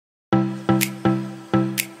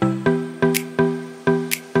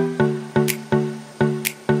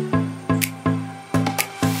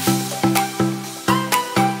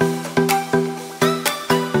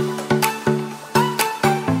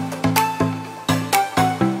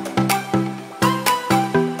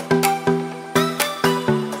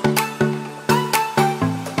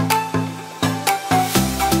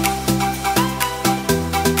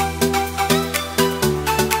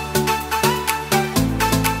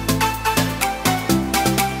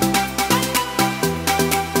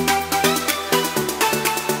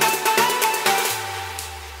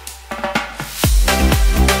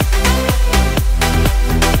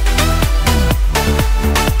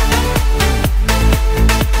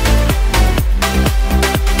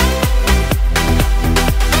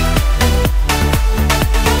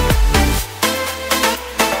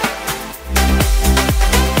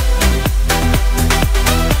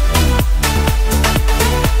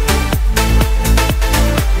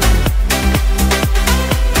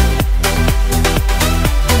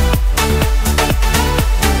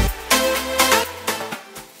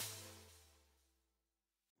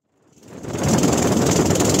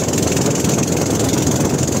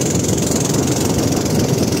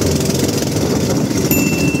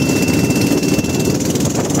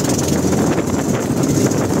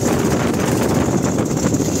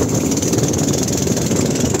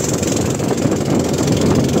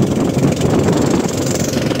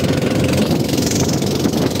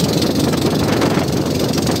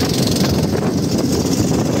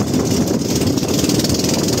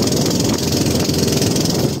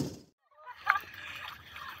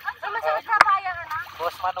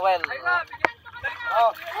Boss Manuel. Oh.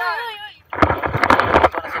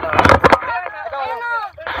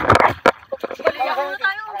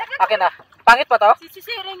 Akin na. Pangit pa to?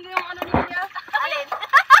 Sisisiring yung ano niya. Alin?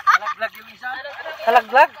 Nalaglag yung isa.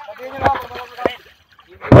 Nalaglag? Sabihin nyo lang kung malaglag.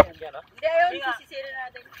 Hindi, ayun, sisisiring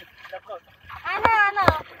natin. Ano?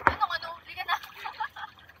 Liga na.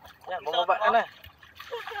 Yan, bumaba ka na.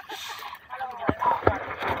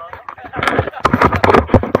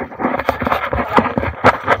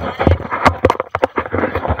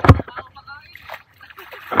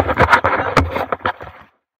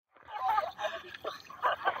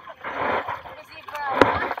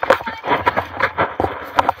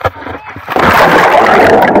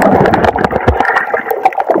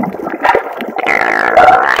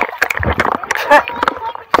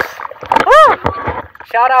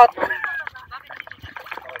 Shout out.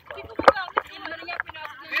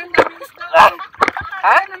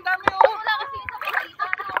 Ha?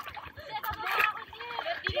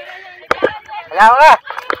 Wala ko nga.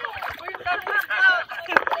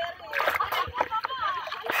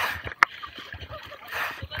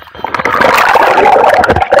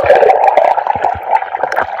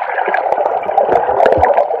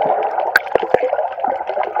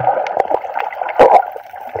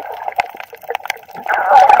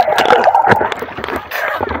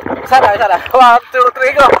 Sana. 1, 2,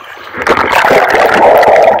 3, go.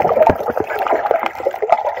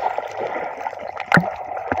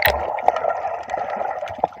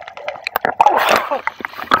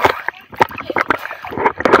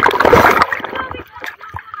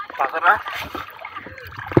 Pasok na.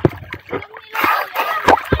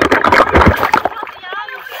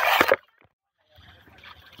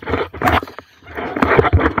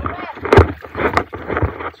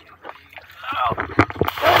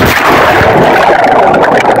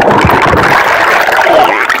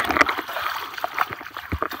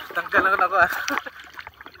 Tanggal ako ah.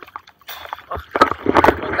 Oh,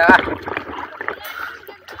 punta ka.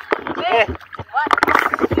 Okay.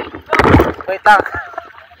 Wait lang.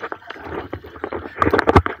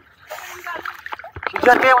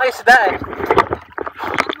 Bigyan kayo mga isda eh.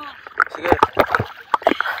 Sige.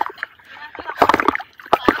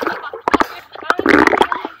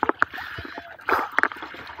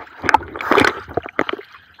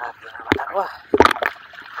 Mata ko ah.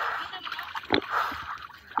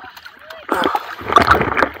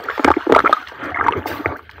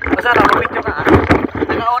 Basta na, mag-video ka ah.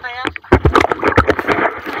 Nag-aona yan.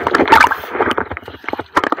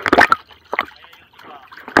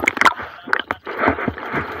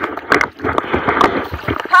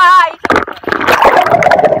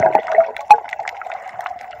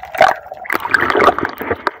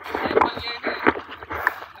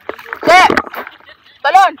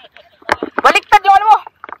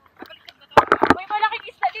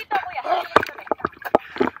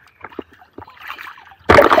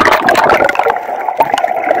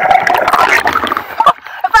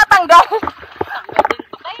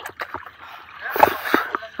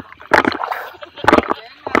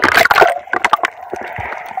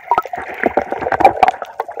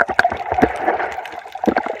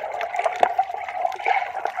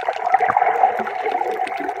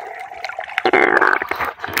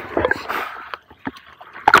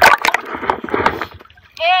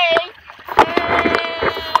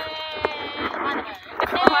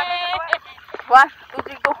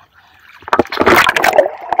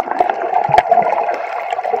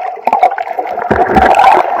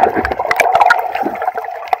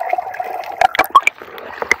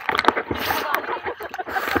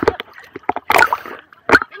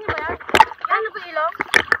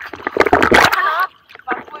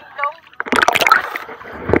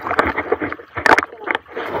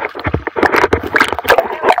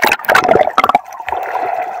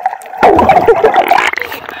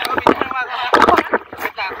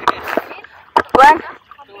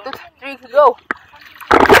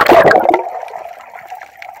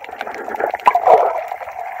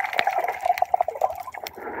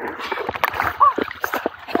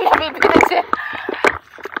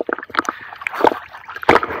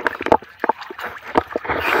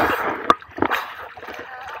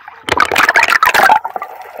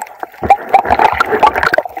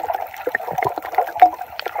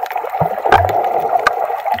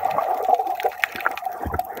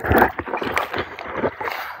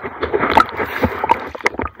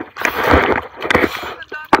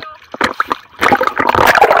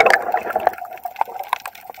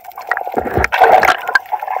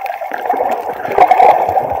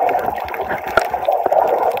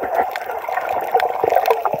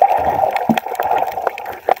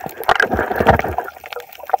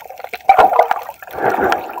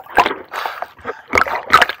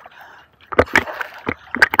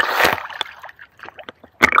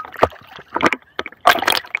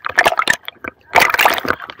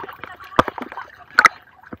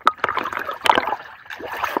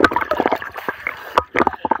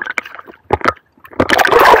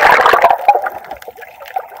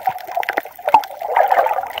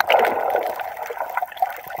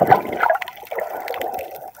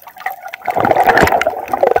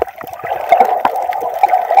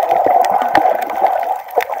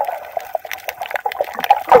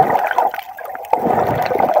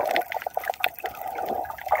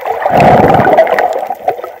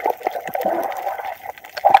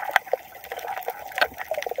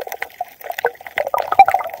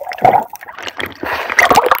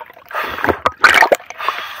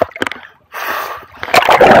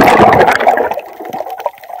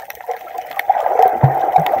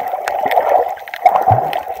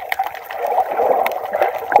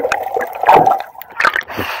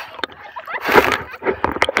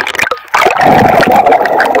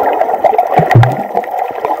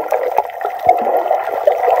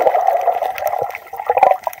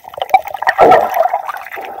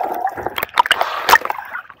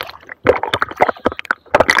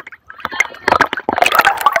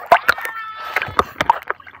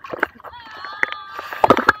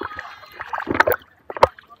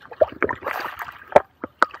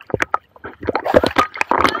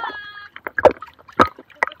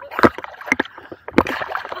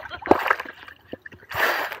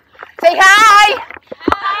 Say hi!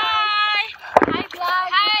 Hi! Hi, vlog!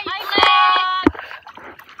 Hi, vlog!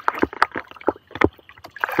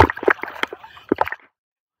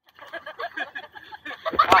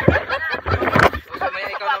 Mamaya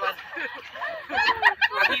ikaw naman.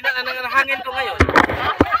 Ang hina na ng hangin ko ngayon.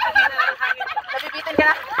 Ang hina na ng hangin ko. Nabibitin ka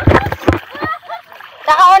na?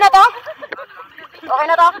 Nakaon na to? Okay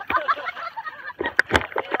na to?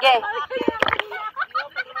 Okay.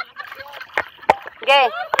 Okay.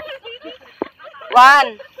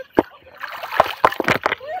 1.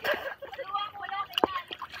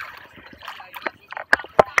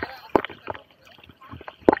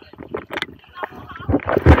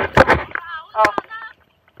 Oh.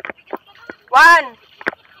 1,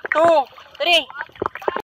 2, 3.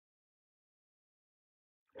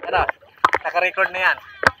 Ano? Naka-record na yan.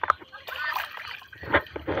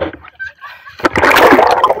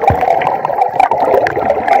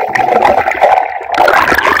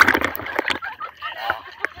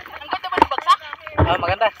 Oh,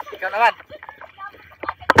 maganda. Ikaw naman.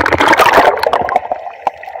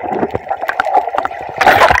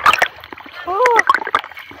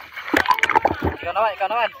 Ikaw naman, ikaw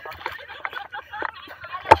naman.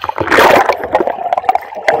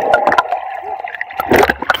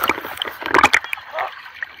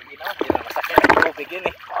 Hindi na masakit ang tubig yun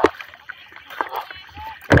eh.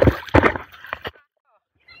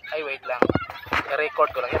 Ay, wait lang. I-record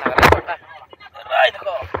ko lang yan. Naka-record na. Aray,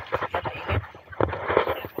 nako. Yan, mainit.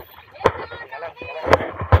 Tingnan lang, tingnan lang.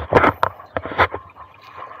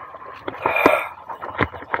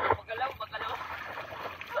 Magalaw.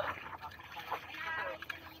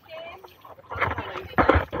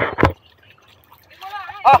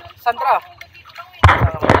 Oh, Sandra.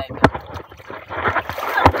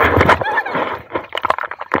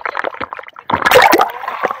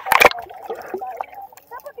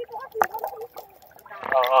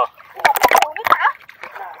 Oo.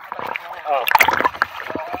 Oh.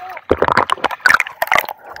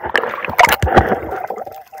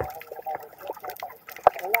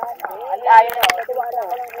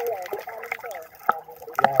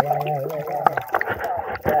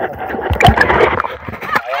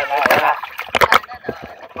 Ayan na.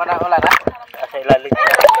 Wala na? Sa ilalim.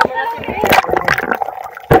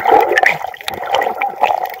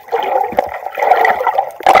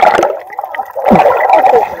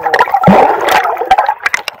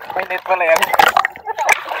 May net pala yan.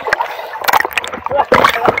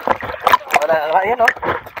 Wala, ayan o.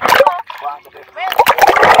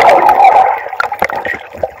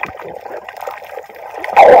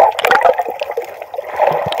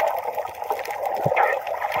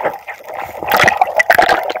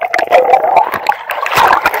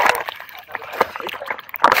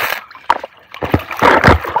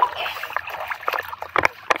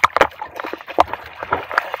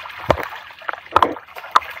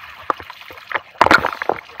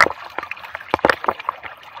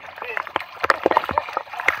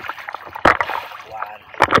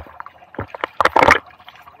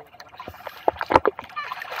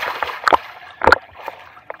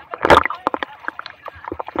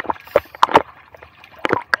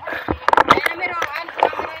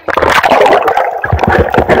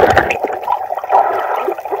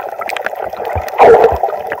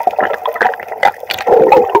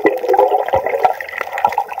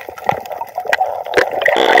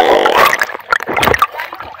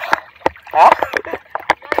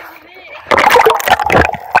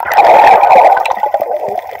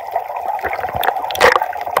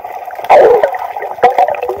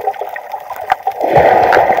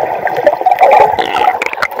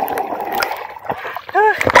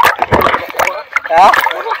 Ha?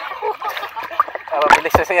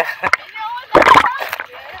 Mabilis na siya.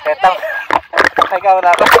 Ketang. Ikaw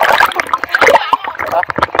na ako. Ha?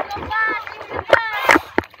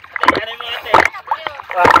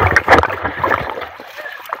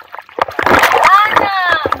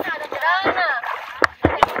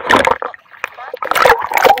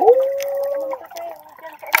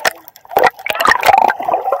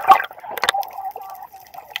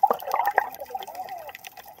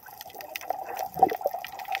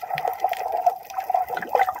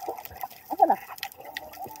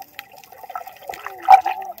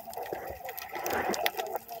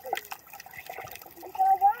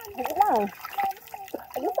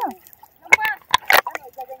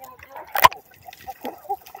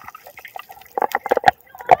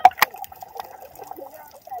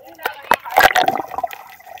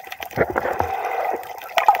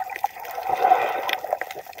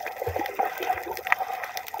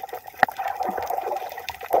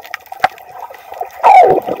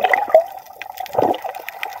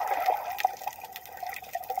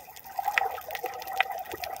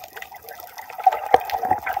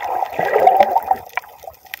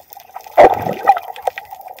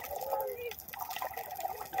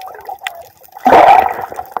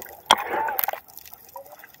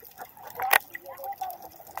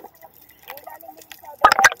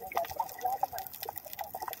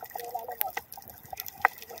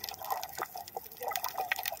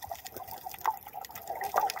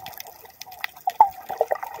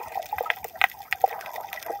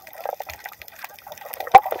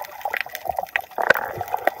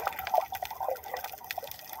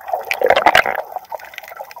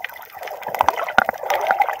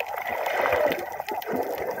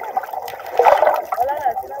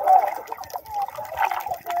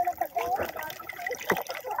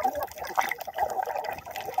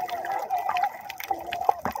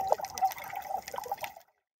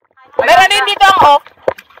 natin dito ang off.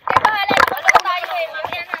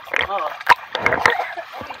 Oo.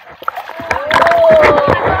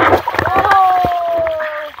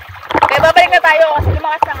 Okay, babalik na tayo kasi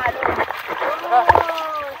lumakas ang halo.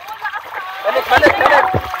 Balik. Balik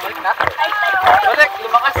na. Balik,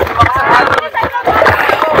 lumakas ang halo.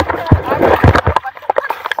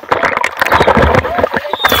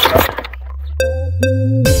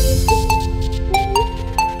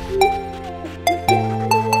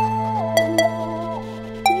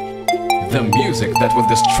 The music that will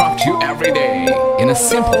destruct you every day in a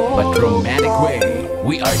simple but romantic way.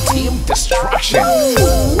 We are Team Destruction.